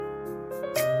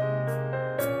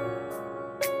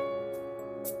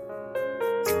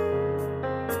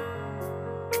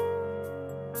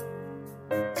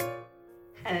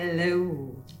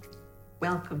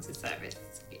welcome to service.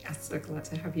 We are so glad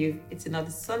to have you. It's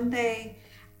another Sunday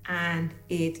and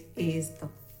it is the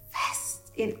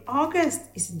first in August.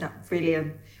 Isn't that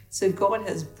brilliant? So God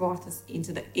has brought us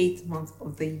into the 8th month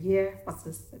of the year. What's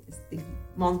this? That is the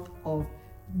month of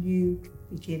new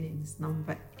beginnings,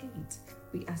 number 8.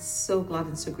 We are so glad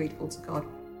and so grateful to God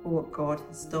for what God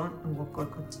has done and what God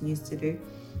continues to do.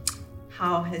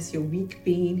 How has your week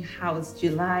been? How's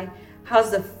July?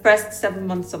 How's the first 7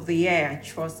 months of the year? I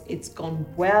trust it's gone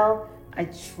well. I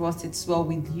trust it's well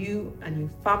with you and your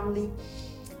family.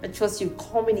 I trust you're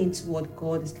coming into what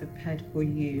God has prepared for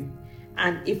you.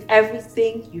 And if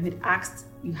everything you had asked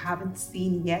you haven't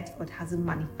seen yet, or it hasn't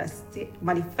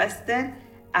manifested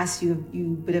as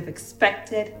you would have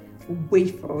expected,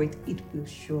 wait for it. It will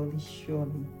surely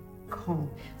come.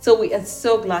 So we are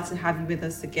so glad to have you with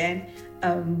us again.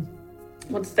 I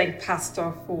want to thank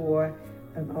Pastor for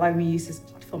allowing me to use this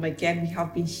platform again. We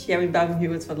have been sharing Bible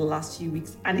Heroes for the last few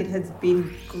weeks and it has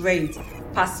been great.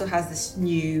 Pastor has this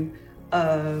new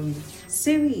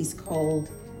series called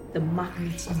The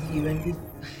Magnitude View, and we've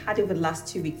had it over the last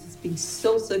 2 weeks. It's been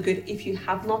so good. If you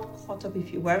have not caught up,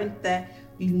 if you weren't there,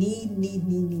 you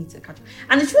need to catch up.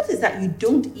 And the truth is that you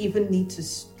don't even need to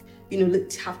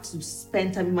have to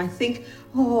spend time. You might think,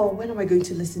 oh, when am I going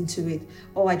to listen to it?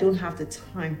 Oh, I don't have the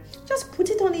time. Just put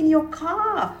it on in your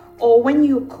car, or when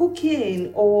you're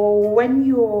cooking, or when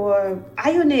you're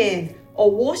ironing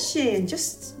or washing.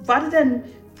 Just rather than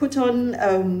put on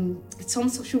some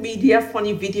social media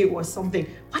funny video or something,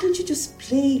 why don't you just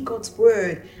play God's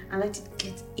word and let it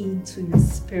get into your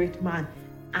spirit, man,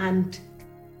 and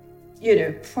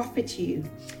profit you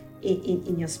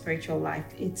in your spiritual life.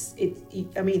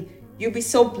 You'll be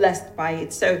so blessed by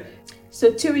it. So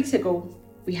 2 weeks ago,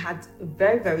 we had a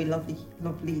very lovely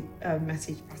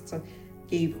message Pastor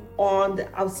gave on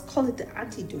I would call it the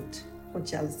antidote for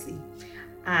jealousy.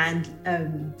 And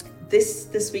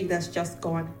this week that's just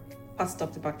gone, Pastor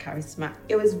talked about charisma.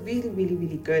 It was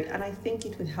really good, and I think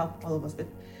it would help all of us. But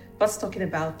Pastor talking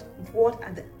about what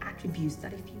are the attributes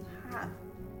that if you have,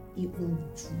 it will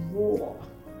draw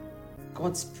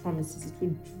God's promises. It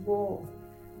will draw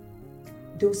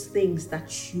those things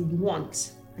that you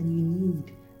want and you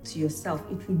need to yourself.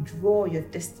 It will draw your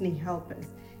destiny helpers.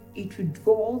 It will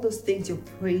draw all those things you're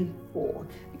praying for,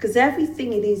 because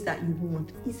everything it is that you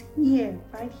want is here,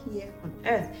 right here on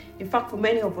earth. In fact, for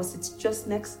many of us, it's just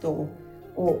next door,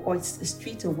 or it's a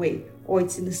street away, or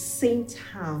it's in the same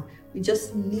town. We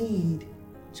just need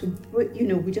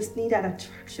we just need that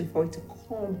attraction for it to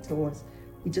come to us.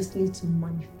 We just need to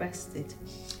manifest it.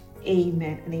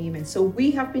 Amen and amen. So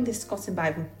we have been discussing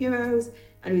Bible heroes,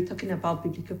 and we're talking about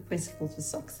biblical principles for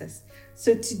success.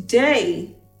 So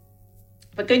today,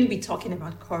 we're going to be talking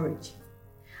about courage.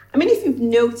 If you've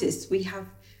noticed, we have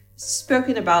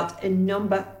spoken about a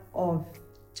number of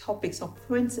topics or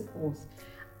principles.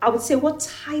 I would say what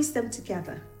ties them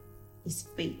together is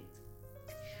faith.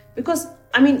 Because,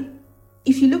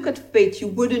 if you look at faith,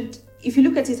 if you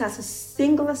look at it as a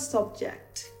singular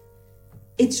subject,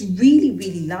 it's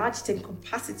really large. It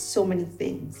encompasses so many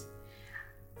things.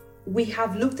 We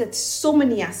have looked at so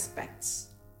many aspects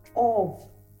of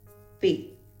faith.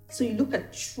 So you look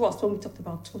at trust when we talked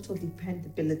about total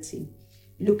dependability.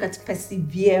 You look at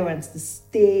perseverance, the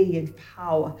stay in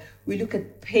power. We look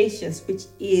at patience, which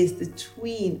is the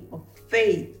twin of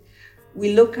faith.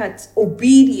 We look at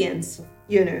obedience,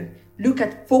 Look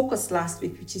at focus last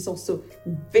week, which is also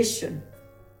vision.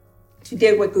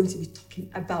 Today we're going to be talking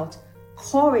about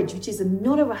courage, which is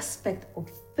another aspect of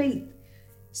faith.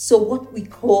 So what we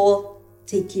call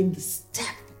taking the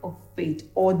step of faith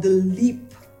or the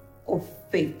leap of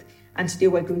faith. And today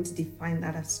we're going to define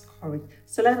that as courage.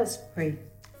 So let us pray.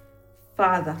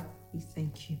 Father, we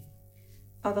thank you.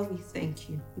 Father, we thank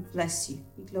you. We bless you.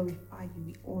 We glorify you.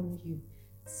 We honor you.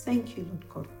 Thank you, Lord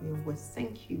God, for your word.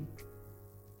 Thank you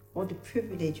for the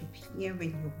privilege of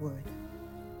hearing your word.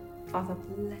 Father,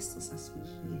 bless us as we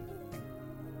hear.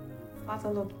 Father,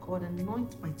 Lord God,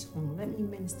 anoint my tongue. Let me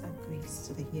minister grace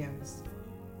to the hearers.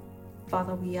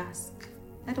 Father, we ask,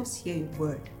 let us hear your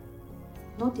word,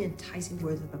 not the enticing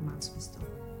words of a man's wisdom.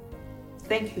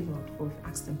 Thank you, Lord, for we've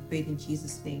asked and prayed in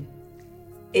Jesus' name.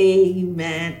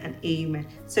 Amen and amen.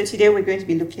 So today we're going to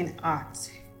be looking at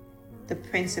the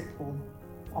principle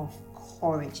of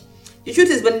courage. The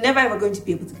truth is, we're never ever going to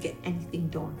be able to get anything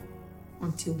done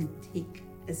until we take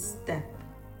a step,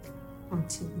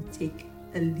 until we take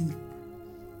a leap.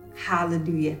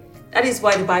 Hallelujah. That is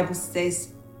why the Bible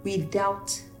says,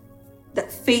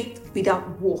 that faith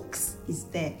without works is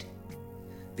dead.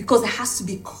 Because there has to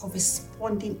be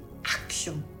corresponding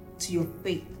action to your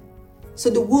faith. So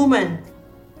the woman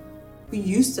who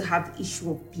used to have the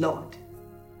issue of blood,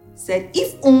 said,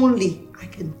 if only I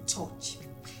can touch.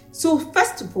 So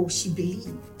first of all, she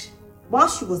believed. While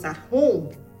she was at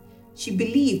home, she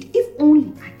believed, if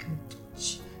only I can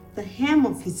touch the hem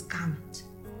of his garment,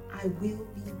 I will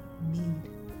be made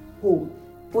whole.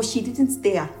 But she didn't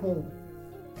stay at home.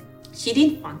 She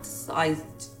didn't fantasize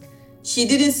it. She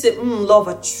didn't say, law of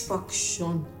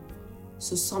attraction,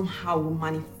 so somehow we'll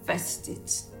manifest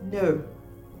it. No.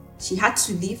 She had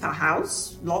to leave her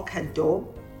house, lock her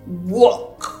door,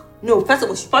 walk. No, first of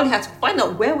all, she probably had to find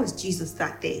out where was Jesus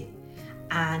that day.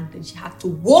 And then she had to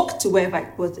walk to wherever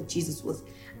it was that Jesus was.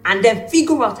 And then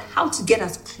figure out how to get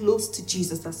as close to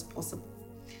Jesus as possible.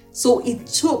 So it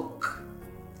took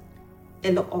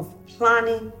a lot of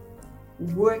planning,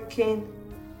 working,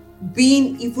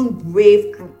 being even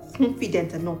brave and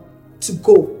confident enough to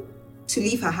go, to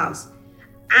leave her house,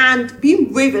 and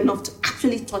being brave enough to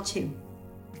actually touch him.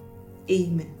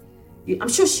 Amen. I'm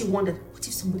sure she wondered, what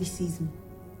if somebody sees me?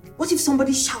 What if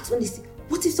somebody shouts when they see?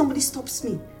 What if somebody stops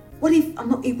me? What if I'm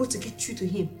not able to get through to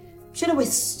him? I'm sure there were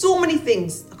so many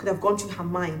things that could have gone through her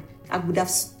mind that would have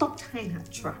stopped her in her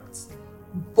tracks.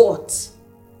 But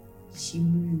she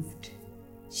moved.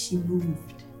 She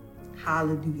moved.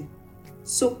 Hallelujah.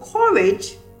 So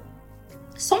courage,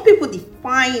 some people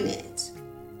define it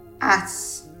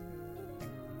as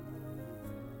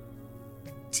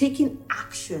taking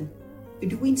action,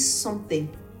 doing something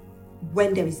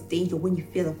when there is danger, when you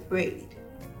feel afraid.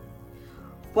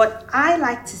 But I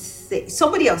like to say,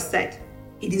 somebody else said,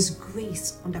 it is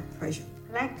grace under pressure.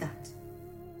 I like that.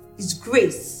 It's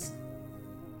grace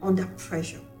under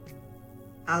pressure.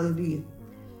 Hallelujah.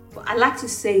 But I like to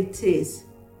say it is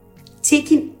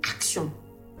taking action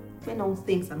when all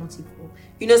things are not equal.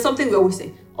 You know, something we always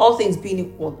say, all things being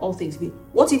equal, all things being.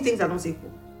 What if things are not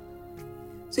equal?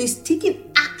 So it's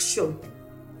taking action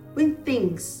when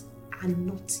things are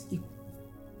not equal.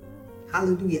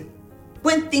 Hallelujah.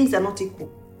 When things are not equal.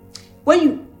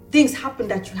 When things happen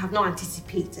that you have not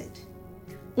anticipated.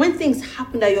 When things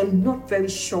happen that you're not very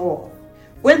sure of.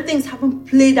 When things haven't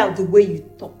played out the way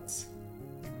you thought.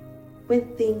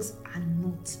 When things are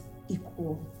not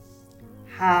equal.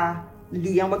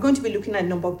 Hallelujah. And we're going to be looking at a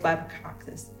number of Bible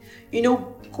characters. You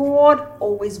know, God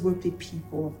always worked with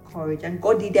people of courage, and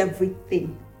God did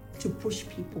everything to push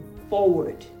people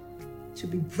forward, to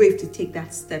be brave to take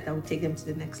that step that will take them to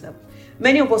the next level.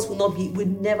 Many of us will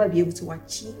never be able to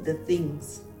achieve the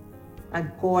things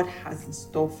that God has in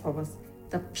store for us,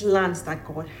 the plans that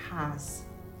God has.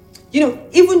 You know,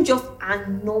 even just our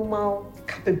normal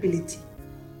capability.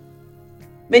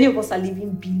 Many of us are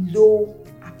living below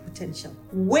our potential,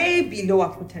 way below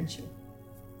our potential.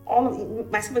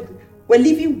 We're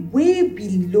living way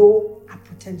below our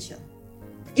potential.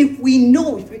 If we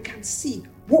can see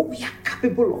what we are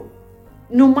capable of,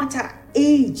 no matter our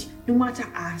age, no matter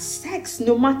our sex,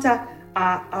 no matter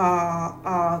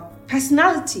our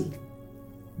personality,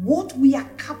 what we are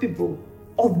capable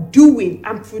of doing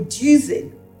and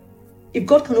producing, if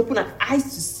God can open our eyes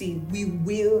to see, we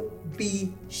will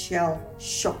be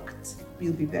shell-shocked.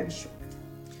 We'll be very shocked.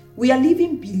 We are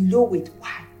living below it.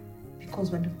 Why?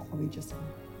 Because we're not courageous enough.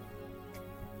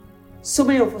 So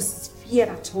many of us, fear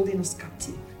that's holding us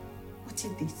captive. What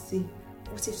if they say?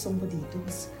 What if somebody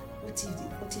does?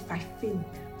 What if I fail?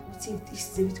 What if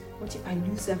this is it? What if I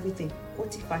lose everything?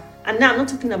 What if I... And now I'm not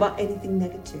talking about anything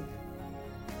negative.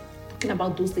 I'm talking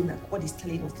about those things that God is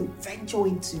telling us to venture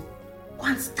into. Go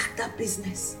and start that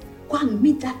business. Go and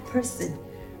meet that person.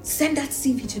 Send that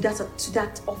CV to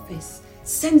that office.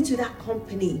 Send it to that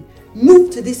company. Move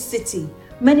to this city.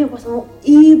 Many of us are not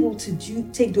able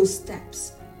to take those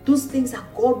steps. Those things that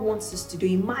God wants us to do.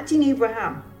 Imagine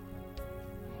Abraham.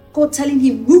 God telling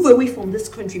him, move away from this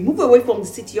country. Move away from the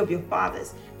city of your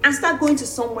fathers. And start going to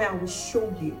somewhere I will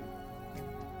show you.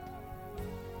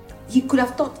 He could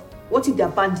have thought, what if there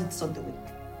are bandits on the way?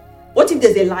 What if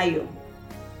there's a lion?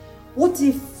 What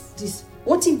if this?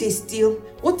 What if they steal?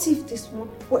 What if this one?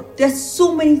 What? There's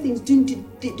so many things.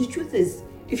 The truth is,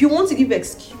 if you want to give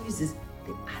excuses,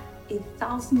 there are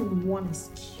 1,001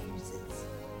 excuses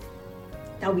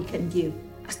that we can give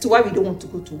as to why we don't want to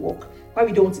go to work, why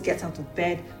we don't want to get out of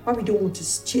bed, why we don't want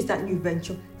to chase that new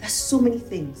venture. There's so many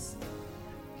things.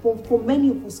 But for many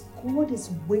of us, God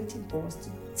is waiting for us to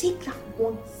take that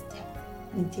one step,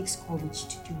 and it takes courage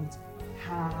to do it.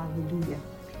 Hallelujah.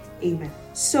 Amen.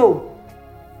 So,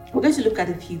 we're going to look at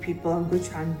a few people. I'm going to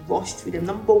try and rush through them.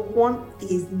 Number one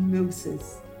is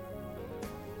Moses.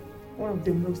 One of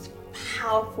the most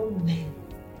powerful men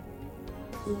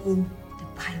in the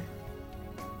Bible.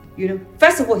 You know,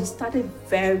 first of all, he started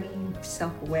very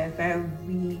self-aware,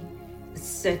 very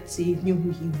assertive, knew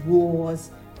who he was,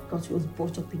 because he was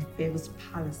brought up in Pharaoh's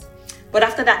palace. But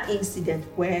after that incident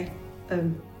where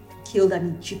killed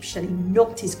an Egyptian, he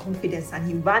knocked his confidence and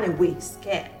he ran away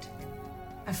scared,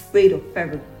 afraid of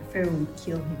Pharaoh. Pharaoh would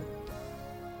kill him.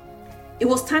 It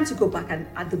was time to go back, and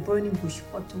at the burning bush,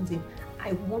 God told him,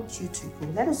 I want you to go.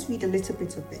 Let us read a little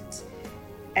bit of it.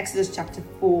 Exodus chapter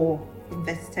 4, from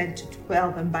verse 10 to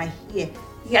 12. And by here,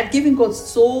 he had given God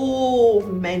so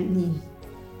many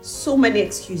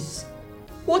excuses.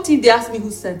 What if they ask me who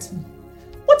sent me?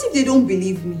 What if they don't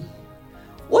believe me?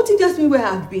 What if they ask me where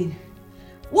I've been?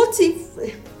 What if,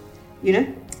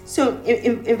 So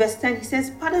in verse 10, he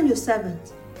says, pardon your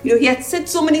servant. He had said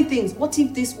so many things. What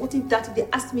if this? What if that? If they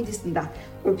asked me this and that.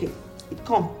 Okay,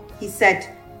 he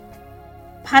said,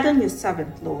 pardon your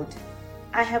servant, Lord.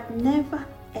 I have never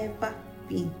ever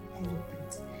been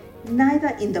eloquent, neither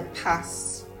in the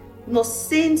past, nor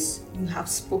since you have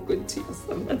spoken to your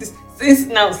servant. Since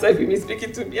now, sir, you are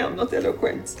speaking to me, I'm not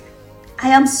eloquent. I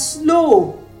am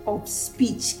slow of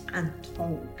speech and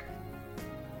tongue.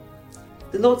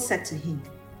 The Lord said to him,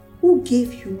 who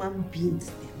gave human beings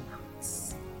their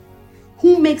mouths?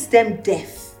 Who makes them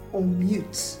deaf or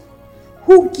mute?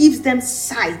 Who gives them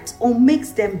sight or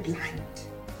makes them blind?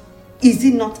 Is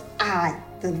it not I,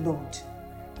 the Lord?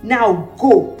 Now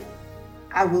go,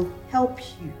 I will help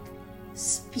you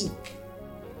speak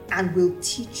and will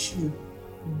teach you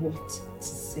what to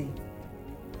say.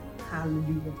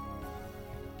 Hallelujah.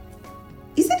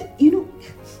 Is it,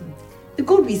 the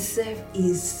God we serve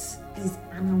is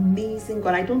an amazing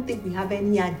God. I don't think we have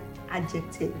any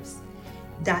adjectives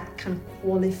that can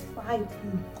qualify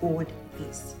who God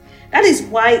is. That is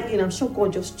why, I'm sure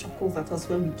God just chuckles at us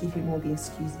when we give him all the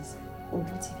excuses. God,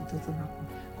 what if it doesn't happen?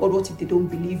 God, what if they don't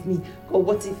believe me? God,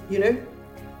 what if,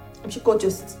 I'm sure God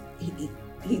just,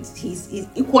 he's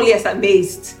equally as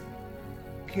amazed.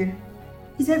 Okay.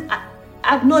 He says,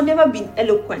 I've never been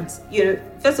eloquent.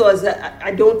 First of all,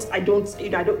 I don't,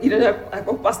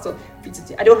 like Pastor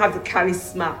Peter, I don't have the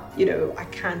charisma. I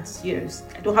can't,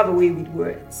 I don't have a way with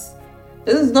words.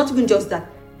 This is not even just that.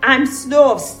 I'm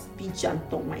slow of speech and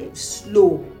tongue. I am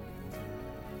slow.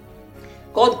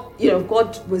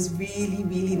 God was really,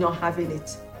 really not having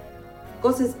it.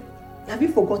 God says, have you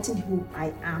forgotten who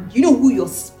I am? You know who you're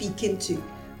speaking to?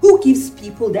 Who gives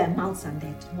people their mouths and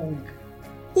their tongue?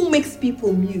 Who makes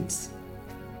people mute?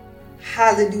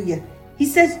 Hallelujah. He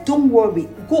says, don't worry.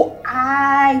 Go,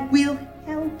 I will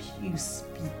help you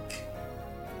speak.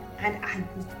 And I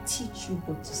will teach you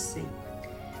what to say.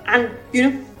 And,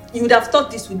 you would have thought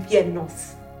this would be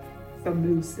enough for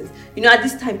Moses. At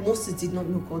this time, Moses did not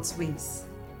know God's ways.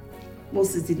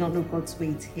 Moses did not know God's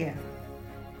ways here.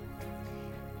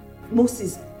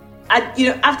 Moses,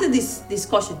 after this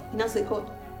discussion, he now said, God,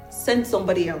 send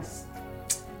somebody else.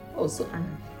 Also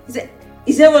Anna. He said,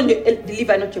 is everyone the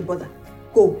Levite not your brother?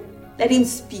 Go, let him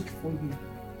speak for you.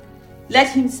 Let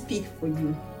him speak for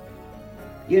you.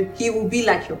 He will be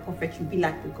like your prophet. You'll be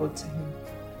like the God to him.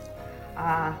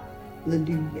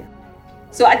 Hallelujah.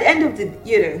 So at the end of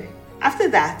the, after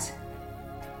that,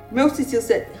 Moses still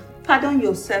said, pardon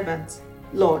your servant,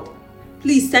 Lord.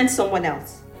 Please send someone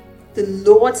else. The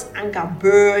Lord's anger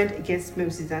burned against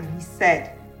Moses, and he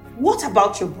said, what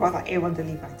about your brother Aaron the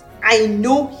Levite? I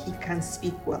know he can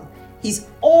speak well. He's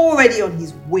already on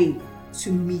his way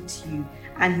to meet you,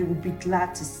 and he will be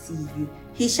glad to see you.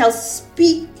 You shall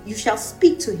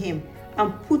speak to him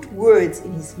and put words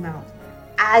in his mouth.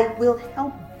 I will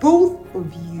help both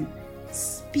of you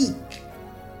speak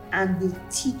and will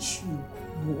teach you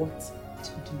what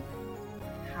to do.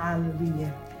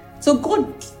 Hallelujah. So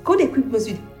God equipped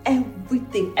Moses with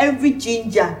everything, every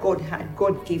ginger God had,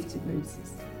 God gave to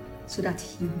Moses so that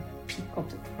he would pick up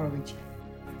the courage.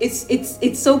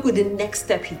 It's so good the next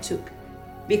step he took,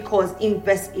 because in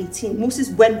verse 18, Moses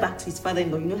went back to his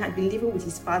father-in-law. Had been living with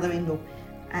his father-in-law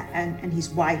and his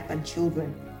wife and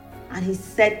children. And he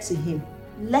said to him,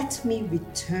 let me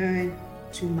return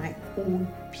to my own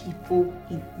people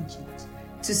in Egypt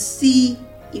to see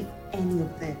if any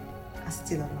of them are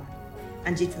still alive.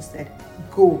 And Jethro said,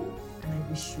 go, and I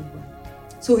wish you well.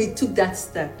 So he took that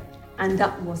step, and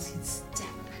that was his step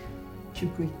to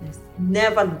greatness.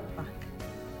 Never look back.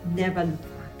 Never look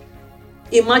back.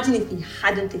 Imagine if he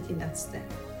hadn't taken that step.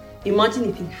 Imagine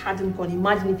if he hadn't gone.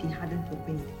 Imagine if he hadn't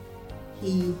obeyed.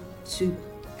 He took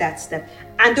that step.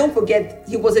 And don't forget,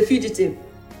 he was a fugitive.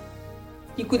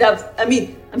 He could have,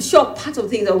 I'm sure part of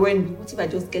things are when, what if I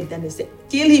just get them and say,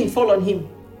 kill him, fall on him.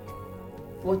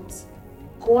 But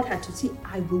God had to say,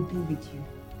 I will be with you.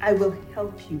 I will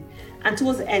help you. And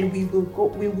towards the end, we will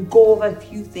go over a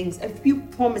few things, a few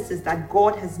promises that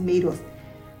God has made us,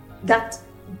 that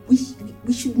we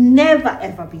should never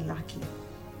ever be lacking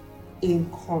in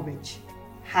courage.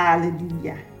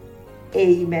 Hallelujah.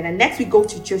 Amen. And next we go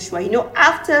to Joshua.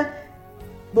 After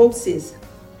Moses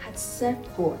had served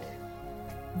God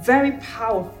very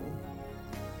powerfully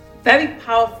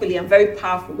and very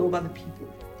powerful over the people,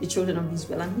 the children of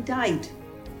Israel, and he died.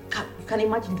 You can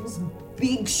imagine those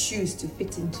big shoes to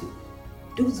fit into.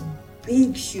 Those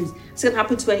big shoes. It's going to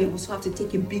happen to any of us who have to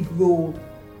take a big role,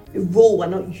 a role we're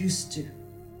not used to.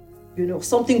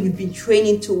 Something we've been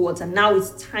training towards, and now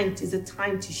it's a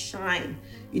time to shine.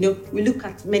 We look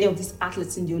at many of these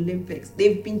athletes in the Olympics.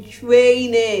 They've been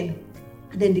training,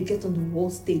 and then they get on the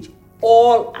world stage.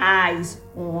 All eyes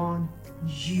on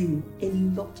you. A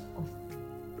lot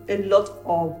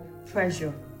of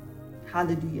pressure.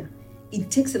 Hallelujah. It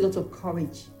takes a lot of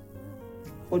courage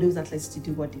for those athletes to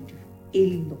do what they do.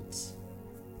 A lot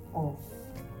of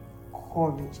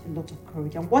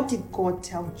courage. And what did God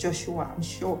tell Joshua? I'm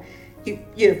sure,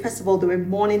 first of all, they were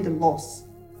mourning the loss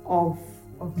of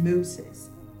Moses.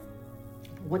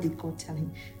 What did God tell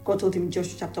him? God told him in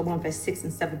Joshua chapter 1, verse 6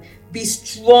 and 7, be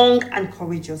strong and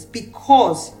courageous,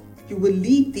 because you will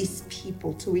lead these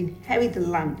people to inherit the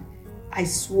land I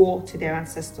swore to their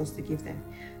ancestors to give them.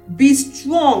 Be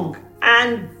strong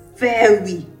and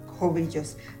very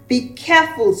courageous. Be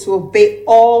careful to obey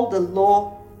all the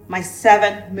law my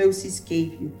servant Moses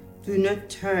gave you. Do not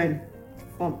turn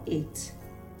from it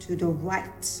to the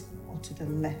right or to the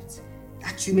left,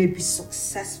 that you may be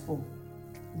successful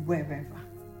wherever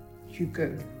you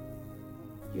go.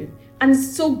 And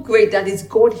it's so great that it's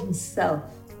God himself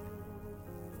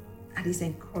that is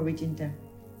encouraging them.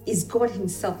 It's God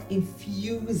himself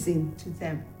infusing to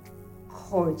them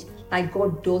courage, like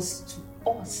God does to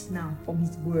us now from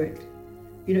his word.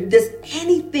 If there's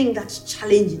anything that's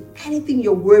challenging, anything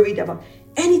you're worried about,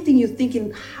 anything you're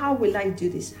thinking, how will I do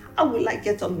this? How will I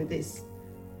get on with this?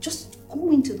 Just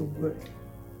go into the word.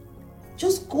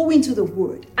 Just go into the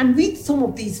word and read some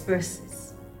of these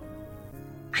verses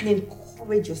and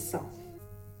encourage yourself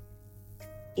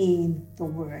in the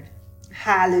word.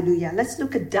 Hallelujah. Let's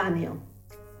look at Daniel.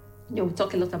 We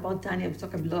talk a lot about Daniel. We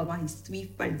talk a lot about his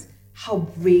three friends, how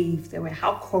brave they were,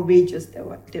 how courageous they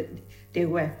were.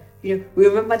 We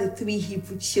remember the three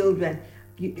Hebrew children.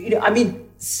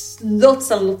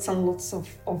 Lots and lots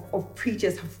of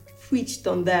preachers have preached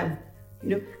on them.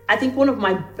 I think one of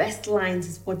my best lines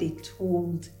is what they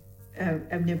told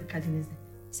Nebuchadnezzar.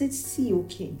 He said, see, O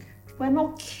king, we're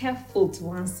not careful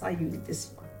to answer you in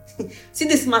this one. See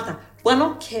this matter, we're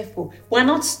not careful. We're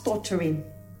not stuttering.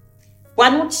 We're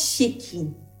not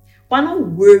shaking. We're not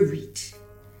worried.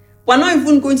 We're not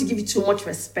even going to give you too much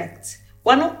respect.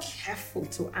 We're not careful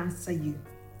to answer you.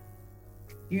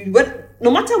 No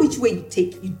matter which way you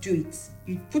take, you do it.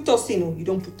 You put us in or you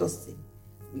don't put us in.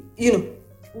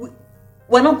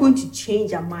 We're not going to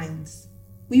change our minds.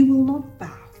 We will not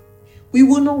bow. We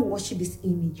will not worship this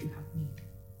image you have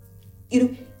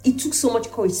made. It took so much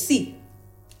courage. See,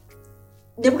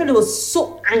 Nebuchadnezzar was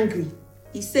so angry.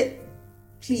 He said,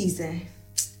 please,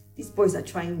 these boys are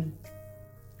trying me.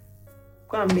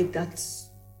 Go and make that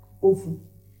oven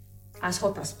as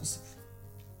hot as possible.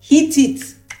 Heat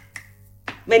it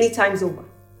many times over.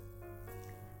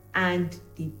 And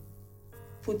they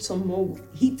put some more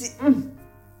heat it.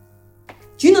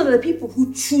 Do you know that the people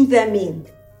who threw them in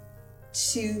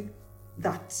to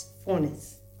that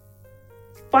furnace,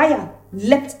 fire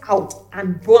leapt out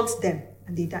and burnt them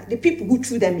and they died? The people who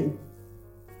threw them in.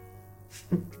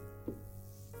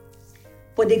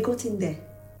 But they got in there.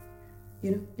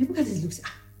 Look at this. Looks.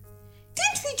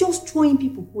 Didn't we just throw in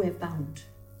people who were bound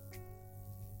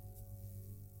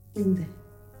in there?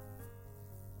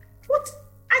 What?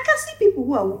 I can see people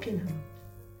who are walking around.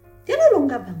 They're no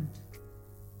longer bound.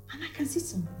 And I can see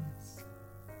someone else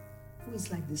who is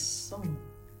like the son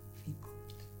of a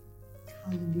God.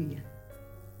 Hallelujah.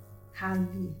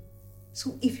 Hallelujah.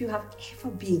 So if you have ever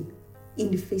been in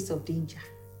the face of danger,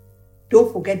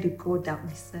 don't forget the God that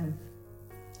we serve.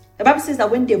 The Bible says that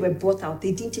when they were brought out,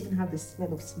 they didn't even have the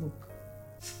smell of smoke.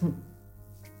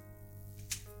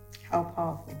 How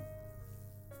powerful.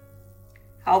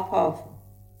 How powerful.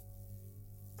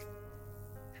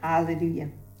 Hallelujah.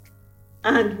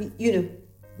 And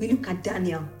we look at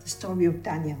Daniel, the story of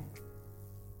Daniel.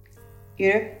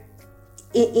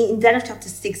 In Daniel chapter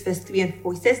 6, verse 3 and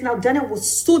 4, it says, now Daniel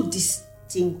was so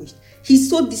distinguished. He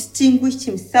so distinguished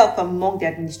himself among the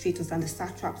administrators and the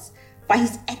satraps by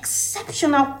his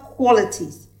exceptional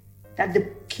qualities that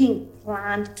the king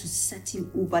planned to set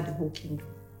him over the whole kingdom.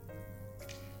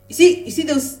 You see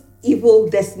those evil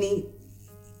destiny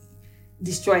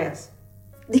destroyers?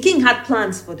 The king had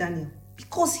plans for Daniel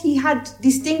because he had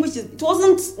distinguished it. It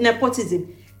wasn't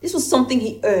nepotism. This was something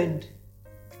he earned.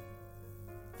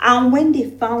 And when they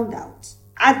found out,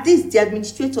 At this, the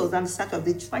administrators and the satraps,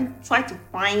 they tried to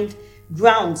find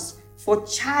grounds for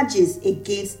charges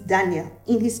against Daniel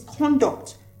in his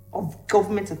conduct of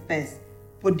government affairs,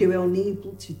 but they were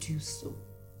unable to do so.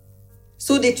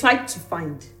 So they tried to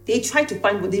find,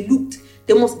 but they looked.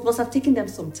 They must have taken them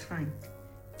some time.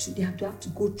 They have to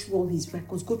go through all his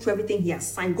records, go through everything he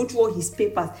has signed, go through all his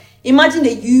papers. Imagine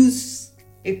they use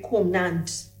a comb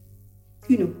and,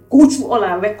 go through all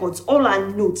our records, all our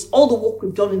notes, all the work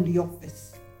we've done in the office.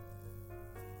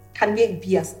 Can we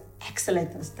be as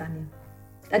excellent as Daniel?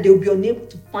 That they will be unable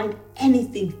to find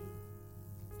anything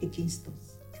against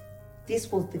us.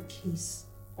 This was the case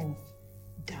of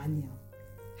Daniel.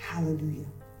 Hallelujah.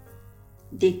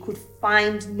 They could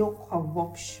find no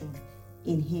corruption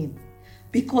in him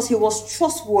because he was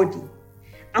trustworthy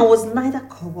and was neither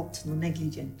corrupt nor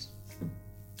negligent.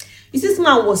 You see, this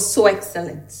man was so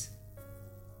excellent.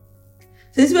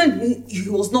 So this man, he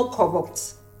was not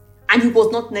corrupt and he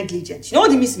was not negligent. You know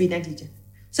what it means to be negligent?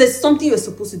 So it's something you're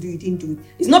supposed to do, you didn't do it.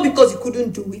 It's not because you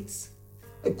couldn't do it,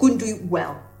 or you couldn't do it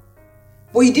well,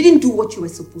 but you didn't do what you were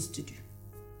supposed to do.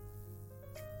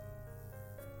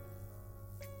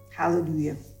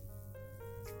 Hallelujah.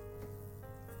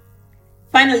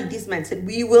 Finally, this man said,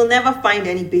 we will never find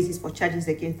any basis for charges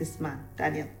against this man,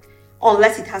 Daniel,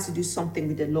 unless it has to do something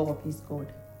with the law of his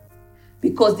God.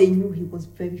 Because they knew he was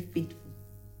very faithful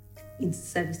in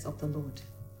service of the Lord.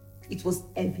 It was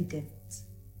evident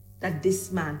that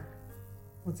this man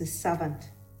was a servant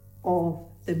of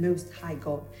the Most High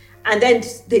God. And then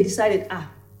they decided,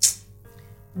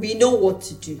 we know what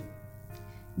to do.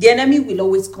 The enemy will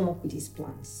always come up with his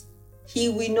plans. He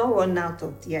will not run out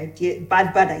of the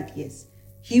bad ideas.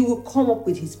 He will come up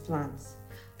with his plans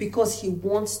because he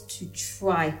wants to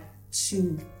try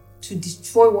to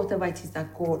destroy whatever it is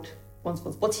that God wants for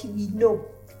us. But we know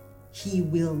he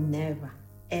will never,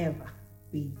 ever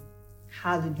win.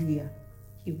 Hallelujah.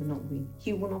 He will not win.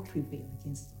 He will not prevail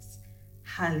against us.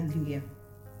 Hallelujah.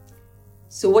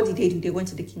 So what did they do? They went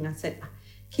to the king and said,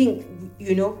 King,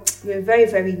 you're a very,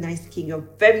 very nice king. You're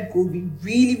very good. We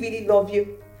really, really love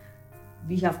you.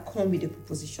 We have come with a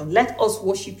proposition. Let us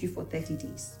worship you for 30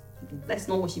 days. Let's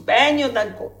not worship any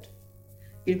other God.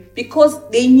 Because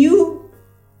they knew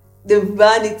the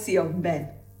vanity of men.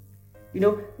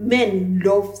 Men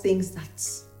love things that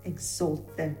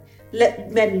exalt them.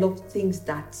 Men love things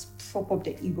that prop up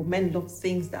their ego. Men love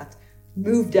things that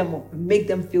move them up and make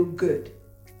them feel good.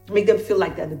 Make them feel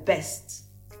like they're the best.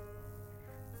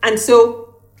 And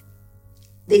so,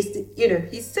 he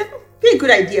said, be a good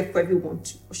idea for everyone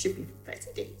to worship him for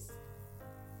 30 days.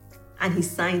 And he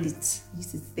signed it,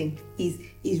 used his thing,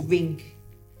 his ring,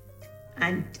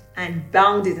 and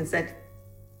bound it and said,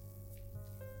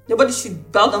 nobody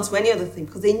should bow down to any other thing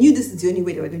because they knew this is the only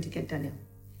way they were going to get Daniel.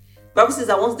 The Bible says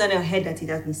that once Daniel heard that it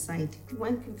had been signed, he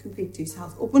went quickly to his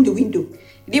house, opened the window.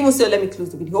 He didn't even say, let me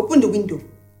close the window. He opened the window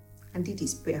and did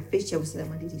his prayer, faced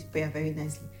Jerusalem and did his prayer very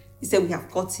nicely. He said, we have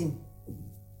caught him.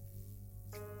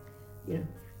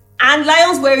 And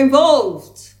lions were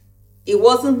involved. It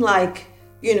wasn't like,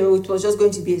 it was just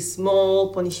going to be a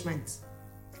small punishment.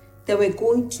 They were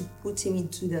going to put him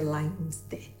into the lion's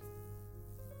den.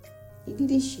 He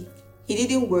didn't shake. He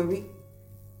didn't worry.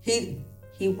 He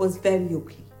was very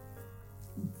okay.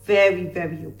 Very,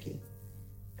 very okay.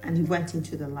 And he went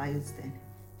into the lion's den.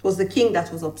 It was the king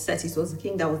that was upset. It was the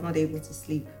king that was not able to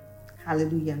sleep.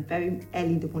 Hallelujah. And very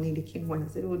early in the morning, the king went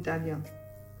and said, oh, Daniel,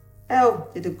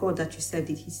 did the God that you serve,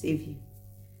 did he save you?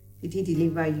 Did he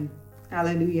deliver you?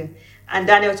 Hallelujah. And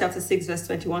Daniel chapter 6, verse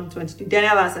 21-22.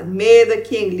 Daniel answered, may the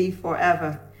king live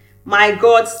forever. My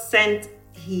God sent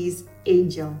his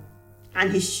angel,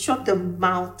 and he shut the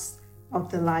mouths of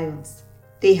the lions.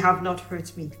 They have not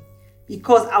hurt me,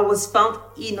 because I was found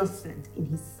innocent in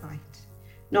his sight.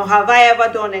 Nor have I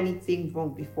ever done anything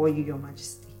wrong before you, your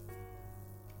majesty.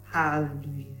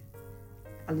 Hallelujah.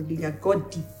 Hallelujah. God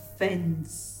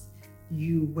defends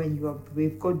you when you are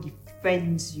brave. God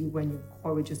defends you when you're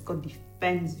courageous. God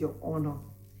defends your honor.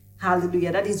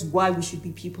 Hallelujah. That is why we should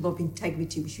be people of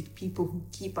integrity. We should be people who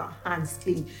keep our hands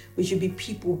clean. We should be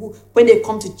people who, when they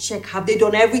come to check, have they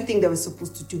done everything they were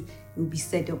supposed to do? It will be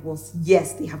said of us,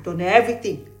 yes, they have done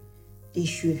everything they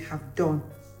should have done.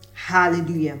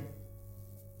 Hallelujah.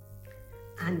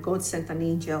 And God sent an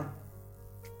angel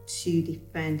to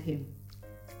defend him.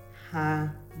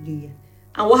 Hallelujah.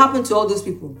 And what happened to all those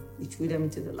people? They threw them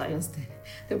into the lion's den.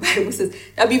 The Bible says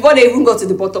that before they even got to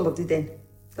the bottom of the den,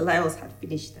 the lions had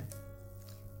finished them.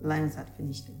 The lions had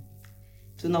finished them.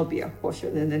 To not be a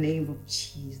portion in the name of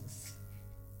Jesus.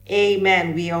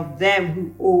 Amen. We are of them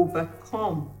who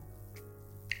overcome.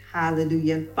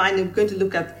 Hallelujah. And finally, we're going to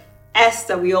look at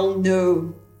Esther. We all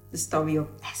know the story of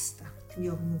Esther. We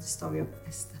all know the story of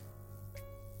Esther.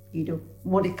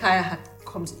 Mordecai had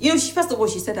come to, first of all,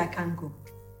 she said, I can't go.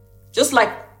 Just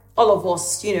like all of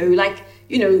us,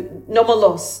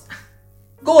 normal us.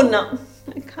 Go now.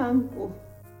 I can't go.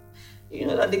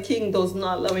 That the king does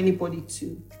not allow anybody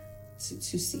to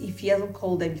see. If he hasn't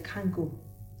called them, you can't go.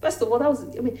 First of all,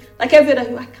 like every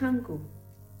other, I can't go.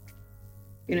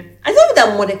 I thought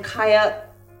that Mordecai,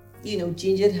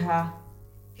 gingered her.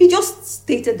 He just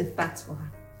stated the facts for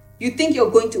her. You think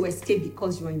you're going to escape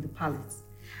because you're in the palace.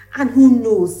 And who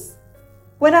knows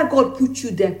whether God put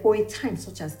you there for a time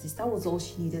such as this. That was all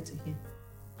she needed to hear.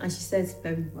 And she says,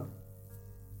 very well.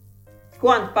 Go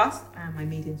and fast, and my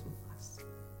maidens will fast.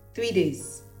 3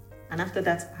 days. And after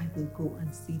that, I will go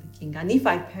and see the king. And if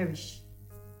I perish,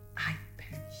 I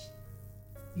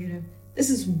perish. This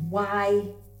is why,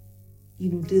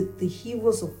 the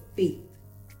heroes of faith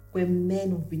were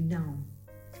men of renown.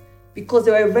 Because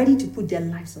they were ready to put their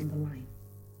lives on the line.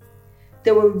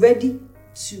 They were ready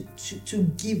to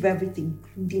give everything,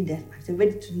 including their lives. They're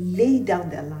ready to lay down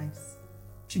their lives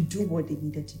to do what they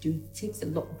needed to do. It takes a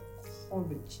lot of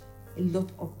courage. A lot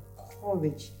of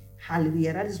courage.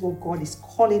 Hallelujah. That is what God is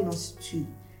calling us to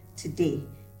today.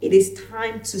 It is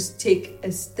time to take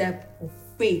a step of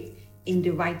faith in the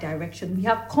right direction. We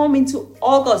have come into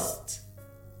August.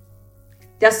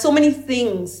 There are so many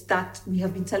things that we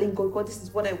have been telling God, God, this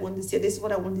is what I want this year. This is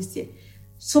what I want this year.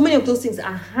 So many of those things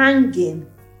are hanging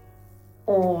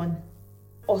on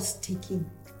us taking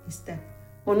a step,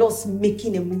 on us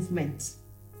making a movement,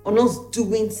 on us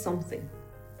doing something.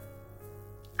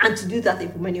 And to do that,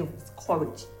 for many of us,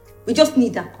 courage. We just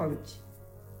need that courage.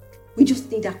 We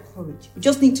just need that courage. We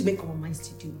just need to make our minds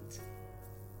to do it.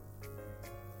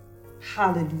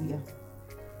 Hallelujah.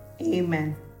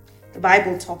 Amen. The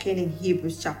Bible talking in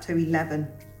Hebrews chapter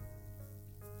 11.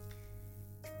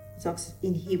 It talks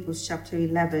in Hebrews chapter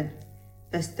 11,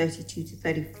 verse 32 to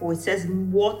 34. It says,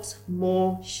 what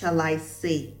more shall I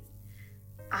say?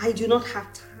 I do not have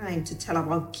time to tell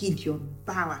about Gideon,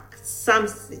 Barak,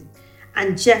 Samson,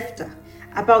 and Jephthah,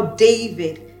 about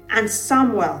David and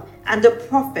Samuel and the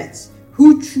prophets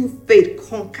who through faith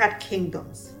conquered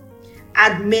kingdoms,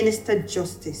 administered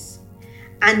justice,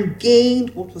 and gained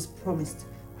what was promised,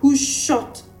 who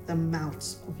shut the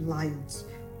mouths of lions,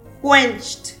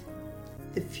 quenched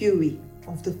the fury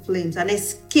of the flames, and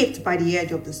escaped by the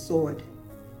edge of the sword,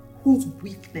 whose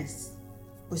weakness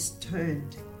was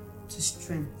turned to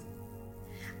strength,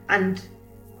 and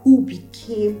who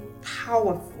became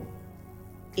powerful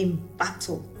in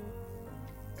battle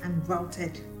and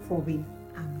routed foreign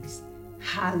armies.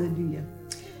 Hallelujah.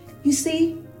 You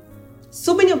see,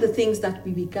 so many of the things that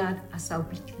we regard as our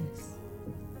weakness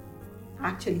are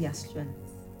actually our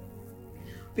strengths.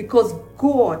 Because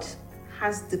God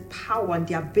has the power and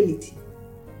the ability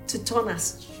to turn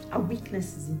our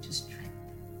weaknesses into strength.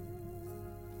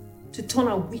 To turn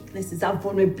our weaknesses, our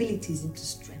vulnerabilities into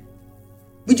strength.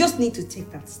 We just need to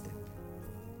take that step.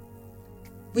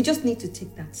 We just need to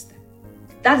take that step.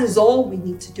 That is all we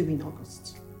need to do in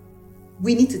August.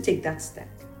 We need to take that step.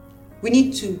 We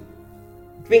need to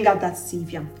bring out that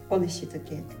CV and polish it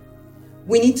again.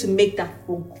 We need to make that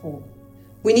phone call.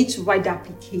 We need to write the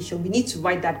application. We need to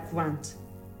write that grant.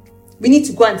 We need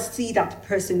to go and see that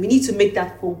person. We need to make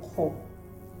that phone call.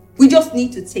 We just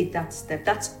need to take that step.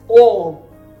 That's all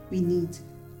we need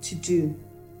to do.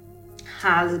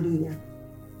 Hallelujah.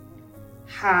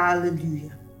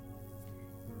 Hallelujah.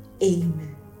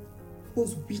 Amen.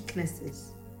 Whose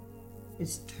weaknesses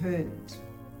is turned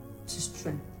to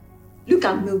strength. Look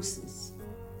at Moses.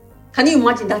 Can you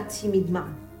imagine that timid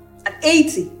man at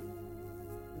 80?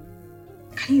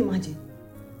 Can you imagine?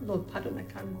 Lord, pardon, I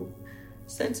can't go.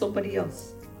 Send somebody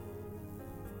else.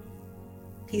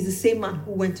 He's the same man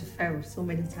who went to Pharaoh so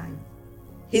many times.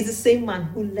 He's the same man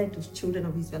who led those children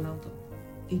of Israel out of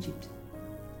Egypt.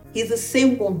 He's the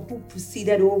same one who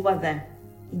proceeded over them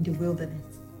in the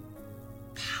wilderness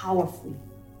powerfully.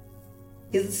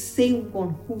 He's the same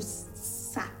one who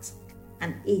sat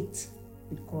and ate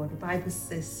with God. The Bible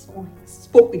says someone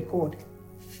spoke with God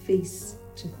face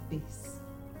to face.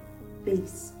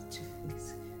 Face to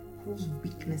face. Whose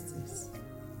weaknesses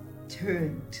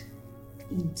turned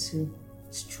into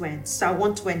strength. So I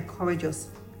want to encourage us.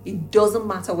 It doesn't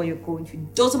matter what you're going through.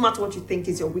 It doesn't matter what you think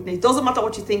is your weakness. It doesn't matter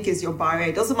what you think is your barrier.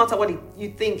 It doesn't matter what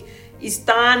you think is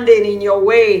standing in your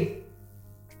way.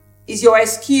 Is your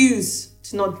excuse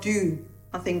to not do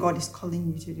nothing God is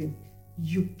calling you to do.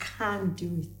 You can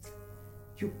do it.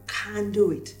 You can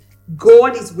do it.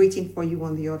 God is waiting for you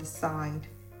on the other side.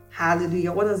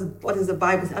 Hallelujah. What is the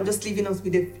Bible say? I'm just leaving us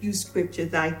with a few scriptures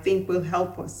that I think will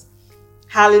help us.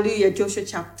 Hallelujah. Joshua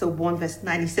chapter 1 verse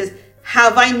 9. It says,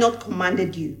 have I not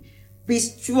commanded you? Be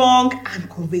strong and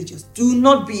courageous. Do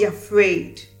not be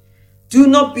afraid. Do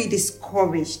not be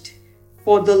discouraged.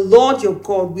 For the Lord your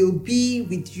God will be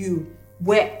with you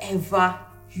wherever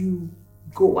you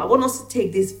go. I want us to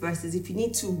take these verses. If you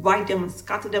need to write them and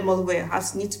scatter them all over your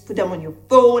house, you need to put them on your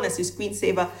phone as your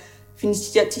screensaver. If you need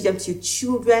to teach them to your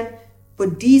children.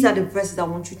 But these are the verses I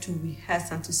want you to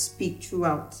rehearse and to speak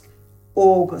throughout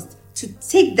August. To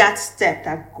take that step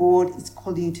that God is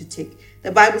calling you to take.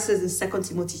 The Bible says in 2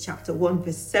 Timothy chapter 1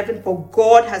 verse 7, for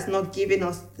God has not given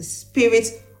us the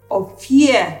spirit of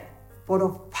fear, but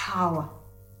of power,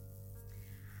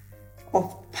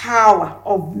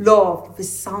 of love, of a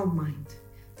sound mind.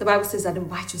 The Bible says that the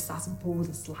righteous are as bold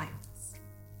as lions.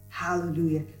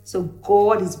 Hallelujah. So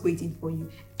God is waiting for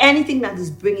you. Anything that is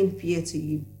bringing fear to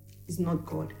you is not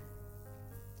God.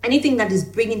 Anything that is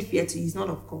bringing fear to you is not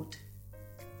of God.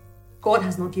 God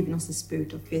has not given us a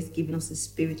spirit of fear. He's given us a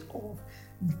spirit of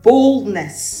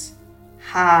boldness.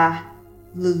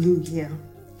 Hallelujah.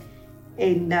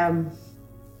 In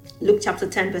Luke chapter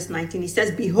 10 verse 19, it says,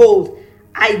 behold,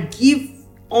 I give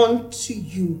unto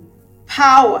you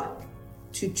power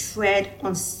to tread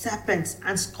on serpents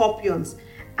and scorpions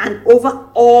and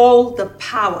over all the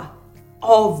power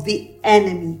of the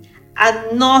enemy,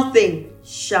 and nothing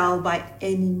shall by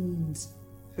any means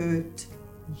hurt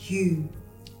you.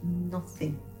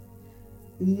 Nothing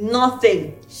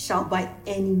shall by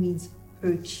any means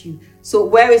hurt you. So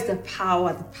where is the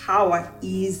power? The power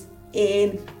is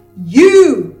in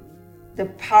you. The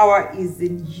power is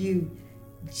in you.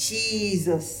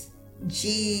 Jesus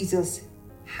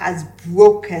has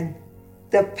broken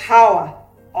the power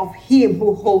of him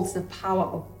who holds the power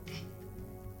of death.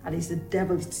 That is the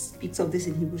devil. It speaks of this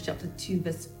in Hebrews chapter 2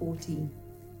 verse 14.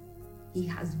 He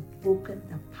has broken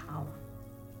the power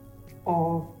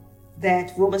of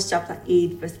that. Romans chapter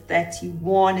 8 verse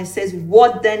 31, it says,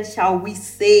 what then shall we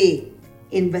say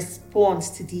in response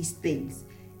to these things?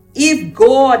 If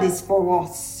God is for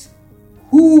us,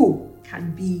 who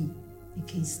can be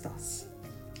against us?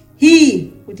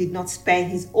 He who did not spare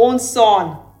his own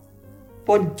son,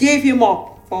 but gave him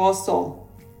up for us all,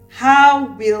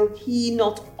 how will he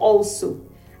not also,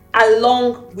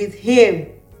 along with him,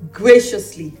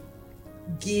 graciously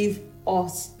give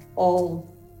us all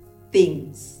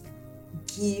things?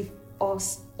 Give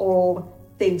us all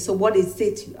things. So what is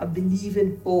it you are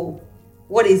believing for?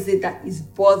 What is it that is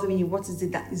bothering you? What is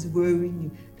it that is worrying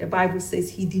you? The Bible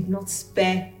says he did not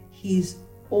spare his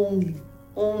only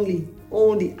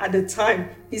at the time,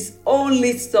 his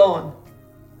only son.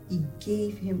 He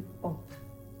gave him up.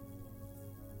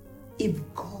 If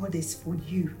God is for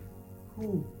you,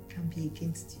 who can be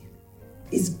against you?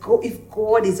 If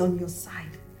God is on your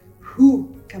side,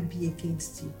 who can be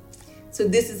against you? So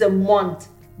this is a month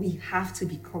we have to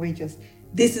be courageous.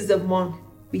 This is a month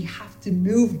we have to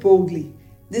move boldly.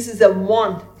 This is a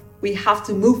month we have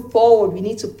to move forward. We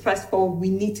need to press forward. We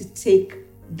need to take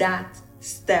that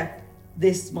step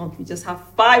this month. We just have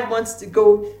 5 months to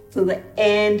go to the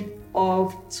end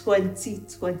of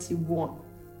 2021.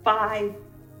 5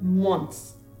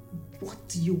 months. What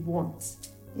do you want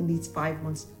in these 5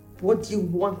 months? What do you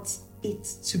want it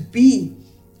to be?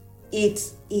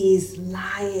 It is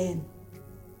lying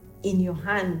in your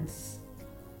hands.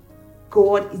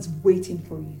 God is waiting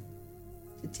for you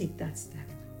to take that step.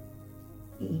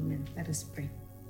 Amen. Let us pray.